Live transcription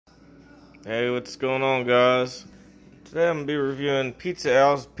Hey, what's going on, guys? Today I'm going to be reviewing Pizza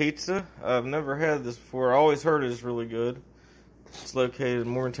Al's Pizza. I've never had this before. I always heard it is really good. It's located in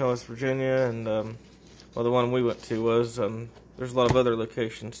Morgantown, West Virginia, and well, the one we went to was. There's a lot of other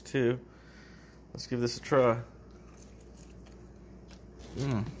locations too. Let's give this a try.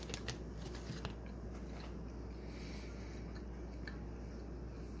 I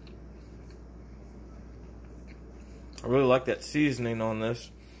really like that seasoning on this.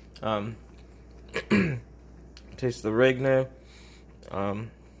 Taste the oregano.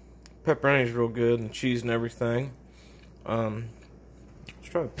 Pepperoni is real good, and cheese and everything. Let's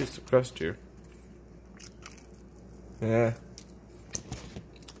try a piece of crust here. Yeah.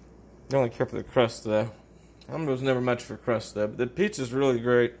 I only care for the crust though. I was never much for crust though, but the pizza's really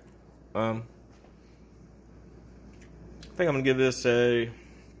great. I think I'm gonna give this a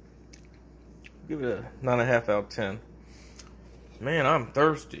 9.5 out of 10. Man, I'm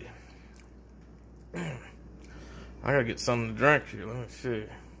thirsty. I gotta get something to drink here. Let me see.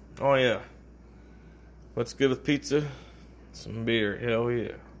 Oh yeah. What's good with pizza? Some beer. Hell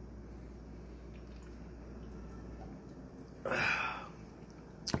yeah.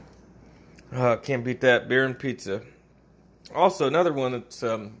 Can't beat that. Beer and pizza. Also, another one that's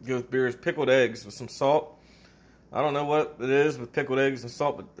good with beer is pickled eggs with some salt. I don't know what it is with pickled eggs and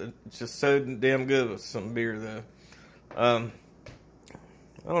salt, but it's just so damn good with some beer, though.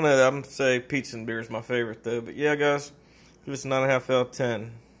 I don't know. I'm going to say pizza and beer is my favorite, though. But yeah, guys, give us a 9.5 out of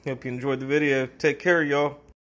 10. Hope you enjoyed the video. Take care, y'all.